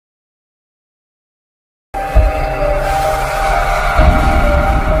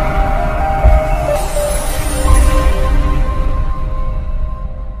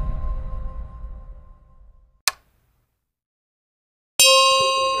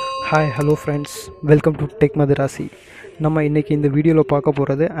Hi hello friends, welcome to tech Madrasi. நம்ம இன்றைக்கி இந்த வீடியோவில் பார்க்க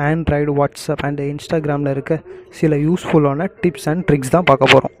போகிறது ஆண்ட்ராய்டு, வாட்ஸ்அப் அண்ட் இன்ஸ்டாகிராமில் இருக்க சில யூஸ்ஃபுல்லான டிப்ஸ் அண்ட் ட்ரிக்ஸ் தான்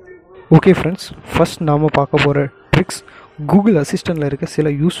பார்க்க போகிறோம். ஓகே ஃப்ரெண்ட்ஸ், ஃபஸ்ட் நாம் பார்க்க போகிற ட்ரிக்ஸ் கூகுள் அசிஸ்டண்ட்டில் இருக்க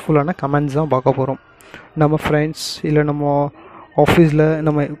சில யூஸ்ஃபுல்லான கமெண்ட்ஸ் தான் பார்க்க போகிறோம். நம்ம ஃப்ரெண்ட்ஸ் இல்லை நம்ம ஆஃபீஸில்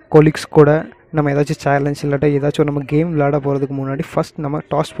நம்ம கொலீக்ஸ் கூட நம்ம ஏதாச்சும் சேலஞ்ச் இல்லாட்டா ஏதாச்சும் நம்ம கேம் விளையாட போகிறதுக்கு முன்னாடி ஃபஸ்ட் நம்ம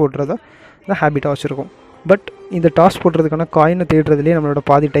டாஸ் போடுறத ஹேபிட்டாக வச்சுருக்கோம். பட் இந்த டாஸ் போடுறதுக்கான காயினை தேடுறதுலேயே நம்மளோட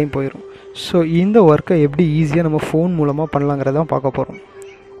பாதி டைம் போயிடும். ஸோ இந்த ஒர்க்கை எப்படி ஈஸியாக நம்ம ஃபோன் மூலமாக பண்ணலாங்கிறதான் பார்க்க போகிறோம்.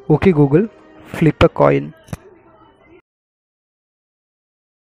 Okay Google, flip a coin.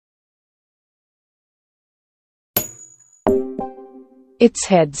 It's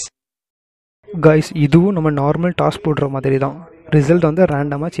heads. Guys, இதுவும் நம்ம நார்மல் டாஸ் போடுற மாதிரி தான். ரிசல்ட்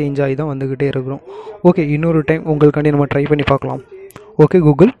ரேண்டமாக சேஞ்ச் ஆகி தான் வந்துக்கிட்டே இருக்கிறோம். ஓகே, இன்னொரு டைம் உங்களுக்காண்டி நம்ம ட்ரை பண்ணி பார்க்கலாம். Okay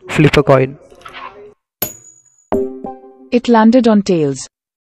Google, flip a coin. It landed on tails.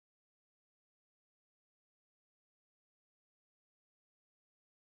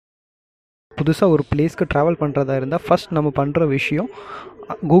 புதுசாக ஒரு பிளேஸ்க்கு ட்ராவல் பண்ணுறதா இருந்தால் ஃபஸ்ட் நம்ம பண்ணுற விஷயம்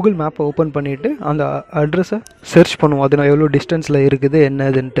கூகுள் மேப்பை ஓப்பன் பண்ணிவிட்டு அந்த அட்ரஸை சர்ச் பண்ணுவோம். அது எவ்வளோ டிஸ்டன்ஸில் இருக்குது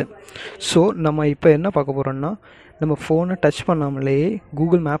என்னதுன்ட்டு. ஸோ நம்ம இப்போ என்ன பார்க்க போகிறோம்னா, நம்ம ஃபோனை டச் பண்ணாமலேயே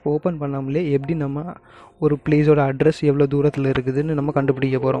கூகுள் மேப் ஓப்பன் பண்ணாமலே எப்படி நம்ம ஒரு பிளேஸோட அட்ரஸ் எவ்வளோ தூரத்தில் இருக்குதுன்னு நம்ம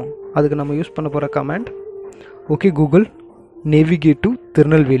கண்டுபிடிக்க போகிறோம். அதுக்கு நம்ம யூஸ் பண்ண போகிற command, okay Google, navigate to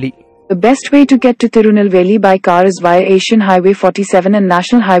Tirunelveli. The best way to get to Tirunelveli by car is via Asian Highway 47 and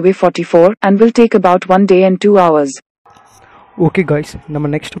National Highway 44 and will take about 1 day and 2 hours. Okay guys,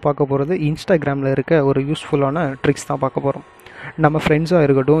 நம்ம next பார்க்க போகிறது இன்ஸ்டாகிராமில் இருக்க ஒரு யூஸ்ஃபுல்லான tricks தான் பார்க்க போகிறோம். நம்ம ஃப்ரெண்ட்ஸாக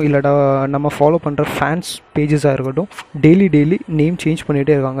இருக்கட்டும் இல்லாட்டா நம்ம ஃபாலோ பண்ணுற ஃபேன்ஸ் பேஜஸாக இருக்கட்டும், டெய்லி நேம் சேஞ்ச்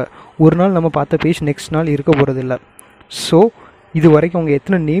பண்ணிகிட்டே இருக்காங்க. ஒரு நாள் நம்ம பார்த்த பேஜ் நெக்ஸ்ட் நாள் இருக்க போகிறதில்ல. ஸோ இது வரைக்கும் அவங்க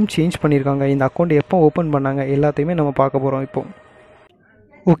எத்தனை நேம் சேஞ்ச் பண்ணியிருக்காங்க, இந்த அக்கௌண்ட் எப்போ ஓப்பன் பண்ணாங்க, எல்லாத்தையுமே நம்ம பார்க்க போகிறோம் இப்போ.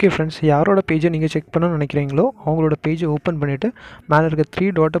 ஓகே ஃப்ரெண்ட்ஸ், யாரோட பேஜை நீங்கள் செக் பண்ணணும்னு நினைக்கிறீங்களோ அவங்களோட பேஜை ஓப்பன் பண்ணிவிட்டு மேலே இருக்க 3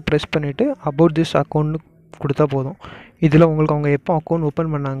 டாட்டை ப்ரெஸ் பண்ணிவிட்டு அபவுட் திஸ் அக்கௌண்ட்னு கொடுத்தா போதும். இதில் உங்களுக்கு அவங்க எப்போ அக்கௌண்ட்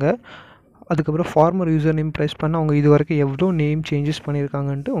ஓப்பன் பண்ணாங்க, அதுக்கப்புறம் ஃபார்மர் யூசர் நேம் ப்ரெஸ் பண்ணால் அவங்க இது வரைக்கும் எவ்வளோ நேம் சேஞ்சஸ்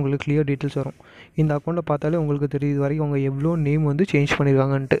பண்ணியிருக்காங்கன்ட்டு உங்களுக்கு கிளியர் டீட்டெயில்ஸ் வரும். இந்த அக்கௌண்ட்டை பார்த்தாலே உங்களுக்கு தெரியும் இது வரைக்கும் அவங்க எவ்வளோ நேம் சேஞ்ச்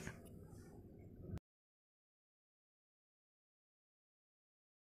பண்ணியிருக்காங்கன்ட்டு.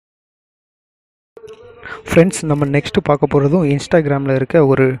 ஃப்ரெண்ட்ஸ், நம்ம நெக்ஸ்ட்டு பார்க்க போகிறதும் இன்ஸ்டாகிராமில் இருக்க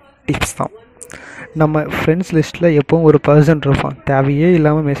ஒரு டிப்ஸ் தான். நம்ம ஃப்ரெண்ட்ஸ் லிஸ்ட்டில் எப்போவும் ஒரு பர்சன் இருப்பான், தேவையே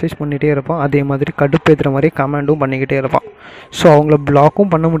இல்லாமல் மெசேஜ் பண்ணிகிட்டே இருப்பான். அதே மாதிரி கடுப்பேற்றுற மாதிரி கமெண்டும் பண்ணிக்கிட்டே இருப்பான். ஸோ அவங்கள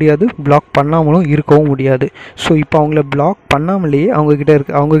பிளாக்கும் பண்ண முடியாது, பிளாக் பண்ணாமலும் இருக்கவும் முடியாது. ஸோ இப்போ அவங்கள பிளாக் பண்ணாமலேயே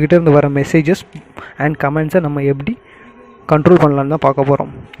அவங்கக்கிட்ட இருந்து வர மெசேஜஸ் அண்ட் கமெண்ட்ஸை நம்ம எப்படி கண்ட்ரோல் பண்ணலான்னு தான் பார்க்க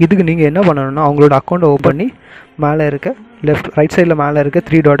போகிறோம். இதுக்கு நீங்கள் என்ன பண்ணணும்னா, அவங்களோட அக்கௌண்ட்டை ஓப்பன் பண்ணி மேலே இருக்க ரைட் சைடில் மேலே இருக்க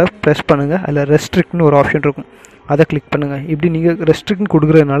 3 டாட்டை ப்ரெஸ் பண்ணுங்கள். அதில் ரெஸ்ட்ரிக்ட்னு ஒரு ஆப்ஷன் இருக்கும், அதை கிளிக் பண்ணுங்கள். இப்படி நீங்கள் ரெஸ்ட்ரிக்ட்னு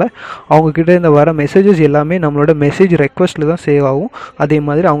கொடுக்குறதுனால அவங்கக்கிட்ட இந்த வர மெசேஜஸ் எல்லாமே நம்மளோட மெசேஜ் ரெக்வஸ்ட்டில் தான் சேவ் ஆகும். அதே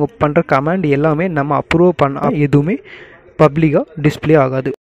மாதிரி அவங்க பண்ணுற கமெண்ட் எல்லாமே நம்ம அப்ரூவ் பண்ணால் எதுவுமே பப்ளிக்காக டிஸ்பிளே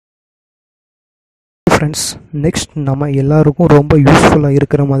ஆகாது. ஃப்ரெண்ட்ஸ், நெக்ஸ்ட் நம்ம எல்லாருக்கும் ரொம்ப யூஸ்ஃபுல்லாக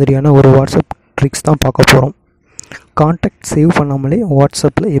இருக்கிற மாதிரியான ஒரு வாட்ஸ்அப் ட்ரிக்ஸ் தான் பார்க்க போகிறோம். கான்டாக்ட் சேவ் பண்ணாமலே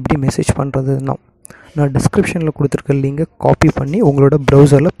வாட்ஸ்அப்பில் எப்படி மெசேஜ் பண்ணுறதுன்னா, நான் டிஸ்கிரிப்ஷனில் கொடுத்துருக்க லிங்கை காப்பி பண்ணி உங்களோட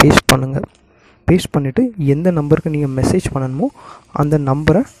ப்ரௌசரில் பேஸ்ட் பண்ணுங்கள். பேஸ்ட் பண்ணிவிட்டு எந்த நம்பருக்கு நீங்கள் மெசேஜ் பண்ணணுமோ அந்த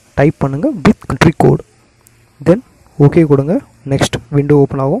நம்பரை டைப் பண்ணுங்கள் with country code. Then okay கொடுங்க. நெக்ஸ்ட் விண்டோ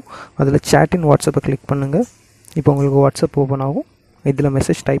ஓப்பன் ஆகும். அதில் சேட் இன் வாட்ஸ்அப்பை கிளிக் பண்ணுங்கள். இப்போ உங்களுக்கு வாட்ஸ்அப் ஓப்பன் ஆகும். இதில்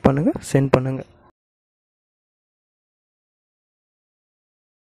மெசேஜ் டைப் பண்ணுங்கள், சென்ட் பண்ணுங்கள்.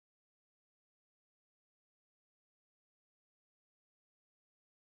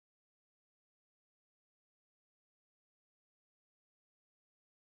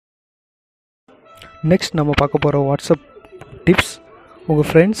 நெக்ஸ்ட் நம்ம பார்க்க போகிற வாட்ஸ்அப் டிப்ஸ், உங்கள்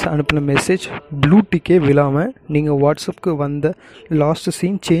ஃப்ரெண்ட்ஸ் அனுப்பின மெசேஜ் ப்ளூ டிக்கே விழாமல் நீங்கள் வாட்ஸ்அப்புக்கு வந்த லாஸ்ட்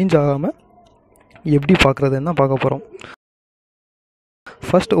சீன் சேஞ்ச் ஆகாமல் எப்படி பார்க்குறதுன்னு தான் பார்க்க போகிறோம்.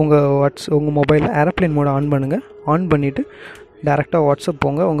 ஃபஸ்ட் உங்கள் மொபைலில் ஏரோப்ளேன் மோட ஆன் பண்ணுங்கள். ஆன் பண்ணிவிட்டு டேரெக்டாக வாட்ஸ்அப்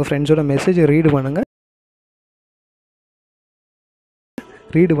போங்க. உங்கள் ஃப்ரெண்ட்ஸோட மெசேஜை ரீடு பண்ணுங்கள்.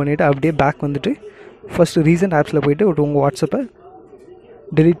 ரீடு பண்ணிவிட்டு அப்படியே பேக் வந்துட்டு ஃபஸ்ட்டு ரீசன்ட் ஆப்ஸில் போய்ட்டு உங்கள் வாட்ஸ்அப்பை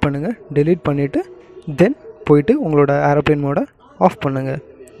டெலீட் பண்ணுங்கள். டெலீட் பண்ணிவிட்டு தென் போயிட்டு உங்களோட ஏரோப்ளேன் மோட ஆஃப் பண்ணுங்கள்.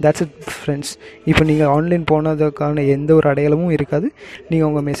 That's it friends. இப்போ நீங்கள் ஆன்லைன் போனதுக்கான எந்த ஒரு அடையாளமும் இருக்காது. நீங்கள்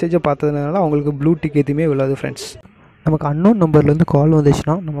உங்கள் மெசேஜை பார்த்ததுனால அவங்களுக்கு ப்ளூ டிக் எதுவுமே விழாது ஃப்ரெண்ட்ஸ். நமக்கு அன்னோன் நம்பர்லேருந்து கால்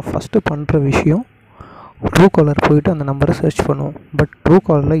வந்துச்சுன்னா நம்ம ஃபஸ்ட்டு பண்ணுற விஷயம் ட்ரூ காலர் போயிட்டு அந்த நம்பரை சர்ச் பண்ணுவோம். பட் ட்ரூ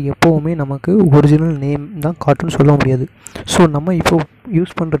காலரில் எப்போவுமே நமக்கு ஒரிஜினல் நேம் தான் காட்டுன்னு சொல்ல முடியாது. ஸோ நம்ம இப்போ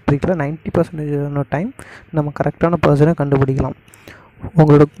யூஸ் பண்ணுற ட்ரிக்கில் 90% டைம் நம்ம கரெக்டான பர்சனை கண்டுபிடிக்கலாம்.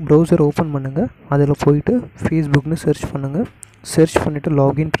 உங்களோட ப்ரௌசர் ஓப்பன் பண்ணுங்கள். அதில் போயிட்டு ஃபேஸ்புக்னு சர்ச் பண்ணுங்கள். சர்ச் பண்ணிவிட்டு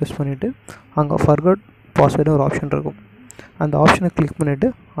லாகின் ப்ரெஸ் பண்ணிவிட்டு அங்கே ஃபர்கட் பாஸ்வேர்டு ஒரு ஆப்ஷன் இருக்கும். அந்த ஆப்ஷனை கிளிக் பண்ணிவிட்டு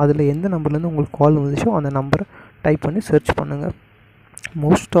அதில் எந்த நம்பர்லேருந்து உங்களுக்கு கால் வந்துச்சோ அந்த நம்பரை டைப் பண்ணி சர்ச் பண்ணுங்கள்.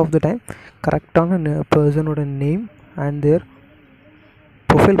 மோஸ்ட் ஆஃப் த டைம் கரெக்டான பர்சனோட name and there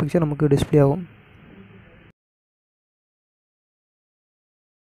profile picture நமக்கு டிஸ்ப்ளே ஆகும்.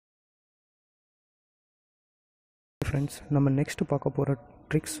 ஃப்ரெண்ட்ஸ், நம்ம நெக்ஸ்ட்டு பார்க்க போகிற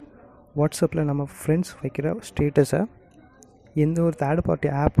ட்ரிக்ஸ், வாட்ஸ்அப்பில் நம்ம ஃப்ரெண்ட்ஸ் வைக்கிற ஸ்டேட்டஸை எந்த ஒரு தேர்ட் பார்ட்டி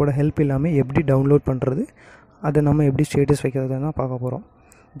ஆப்போட ஹெல்ப் இல்லாமல் எப்படி டவுன்லோட் பண்ணுறது, அதை நம்ம எப்படி ஸ்டேட்டஸ் வைக்கிறது தான் பார்க்க போகிறோம்.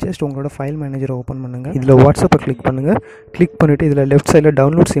 ஜஸ்ட் உங்களோட ஃபைல் மேனேஜரை ஓப்பன் பண்ணுங்கள். இதில் வாட்ஸ்அப்பை கிளிக் பண்ணுங்கள். கிளிக் பண்ணிவிட்டு இதில் லெஃப்ட் சைடில்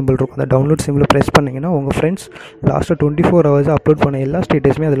டவுன்லோட் சிம்பிள் இருக்கும். அந்த டவுன்லோட் சிம்பிளை ப்ரெஸ் பண்ணிங்கன்னா உங்கள் ஃப்ரெண்ட்ஸ் லாஸ்ட்டாக 24 hours அப்லோட் பண்ண எல்லா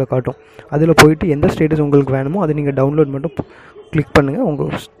ஸ்டேட்டஸுமே அதில் காட்டும். அதில் போயிட்டு எந்த ஸ்டேட்டஸ் உங்களுக்கு வேணுமோ அதை நீங்கள் டவுன்லோட் மட்டும் கிளிக் பண்ணுங்கள்.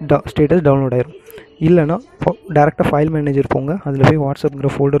 உங்கள் ஸ்டேட்டஸ் டவுன்லோட் ஆயிரும். இல்லைனா டேரெக்டாக ஃபைல் மேனேஜர் போங்க. அதில் போய் வாட்ஸ்அப்ங்கிற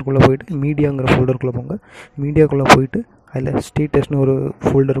ஃபோல்டருக்குள்ளே போயிட்டு மீடியாங்கிற ஃபோல்டருக்குள்ளே போங்க. மீடியாக்குள்ளே போயிட்டு அதில் ஸ்டேட்டஸ்னு ஒரு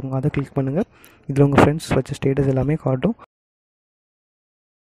ஃபோல்டர் இருக்கும், அதை கிளிக் பண்ணுங்கள். இதில் உங்கள் ஃப்ரெண்ட்ஸ் வச்ச ஸ்டேட்டஸ் எல்லாமே காட்டும்.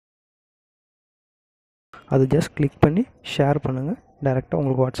 அதை ஜஸ்ட் கிளிக் பண்ணி ஷேர் பண்ணுங்கள். டேரெக்டாக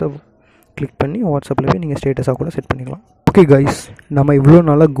உங்களுக்கு வாட்ஸ்அப் கிளிக் பண்ணி வாட்ஸ்அப்பில் போய் நீங்கள் ஸ்டேட்டஸாக கூட செட் பண்ணிக்கலாம். ஓகே கைஸ், நம்ம இவ்வளோ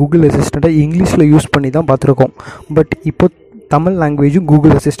நாளாக கூகுள் அசிஸ்டண்ட்டை இங்கிலீஷில் யூஸ் பண்ணி தான் பார்த்துருக்கோம். பட் இப்போ தமிழ் லாங்குவேஜும்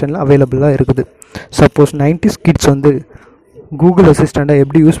கூகுள் அசிஸ்டண்ட்டில் அவைலபிளாக இருக்குது. சப்போஸ் 90s கிட்ஸ் வந்து கூகுள் அசிஸ்டண்ட்டை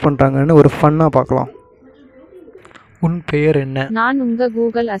எப்படி யூஸ் பண்ணுறாங்கன்னு ஒரு ஃபன்னாக பார்க்கலாம். உன் பெயர் என்ன? நான் உங்க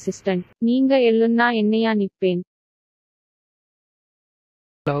கூகுள் அசிஸ்டன்ட். நீங்க எல்லுன்னா என்னையா நிப்பேன்.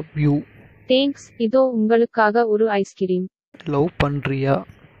 Love you. தேங்க்ஸ். இதோ உங்களுக்காக ஒரு ஐஸ்கிரீம். லவ் பண்ணுறியா?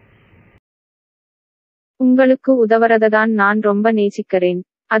 உங்களுக்கு உதவறதான் நான் ரொம்ப நேசிக்கிறேன்.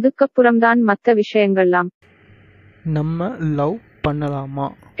 அதுக்கப்புறம்தான் மத்த விஷயங்கள்லாம். நம்ம லவ் பண்ணலாமா?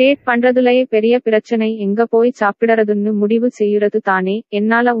 டேட் பண்றதுலயே பெரிய பிரச்சனை எங்க போய் சாப்பிடறதுன்னு முடிவு செய்யறது தானே.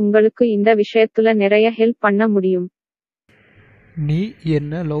 என்னால உங்களுக்கு இந்த விஷயத்துல நிறைய ஹெல்ப் பண்ண முடியும். நீ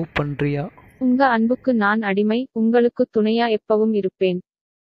என்ன லவ் பண்ணுறியா? உங்க அன்புக்கு நான் அடிமை. உங்களுக்கு துணையா எப்பவும் இருப்பேன்.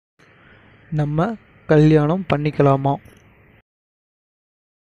 நம்ம கல்யாணம் பண்ணிக்கலாமா?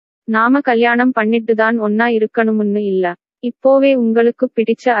 நாம கல்யாணம் பண்ணிட்டு தான் ஒன்னா இருக்கணும்னு இல்ல. இப்போவே உங்களுக்கு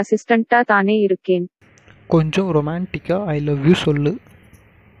பிடிச்ச அசிஸ்டண்டா தானே இருக்கேன். கொஞ்சம் ரொமான்டிக்கா ஐ லவ் யூ சொல்லு.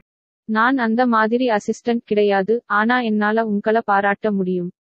 நான் அந்த மாதிரி அசிஸ்டன்ட் கிடையாது. ஆனா என்னால உங்களை பாராட்ட முடியும்.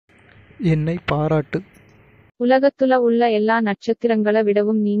 என்னை பாராட்டு. உலகத்துல உள்ள எல்லா நட்சத்திரங்களை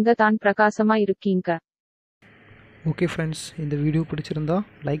விடவும் நீங்க தான் பிரகாசமா இருக்கீங்க. ஓகே ஃப்ரெண்ட்ஸ், இந்த வீடியோ பிடிச்சிருந்தா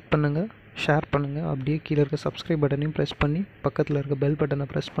லைக் பண்ணுங்கள், ஷேர் பண்ணுங்கள். அப்படியே கீழே இருக்க சப்ஸ்கிரைப் பட்டனையும் ப்ரெஸ் பண்ணி பக்கத்தில் இருக்க பெல் பட்டனை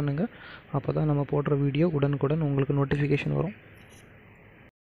ப்ரெஸ் பண்ணுங்கள். அப்போ தான் நம்ம போடுற வீடியோ உடனுக்குடன் உங்களுக்கு நோட்டிஃபிகேஷன் வரும்.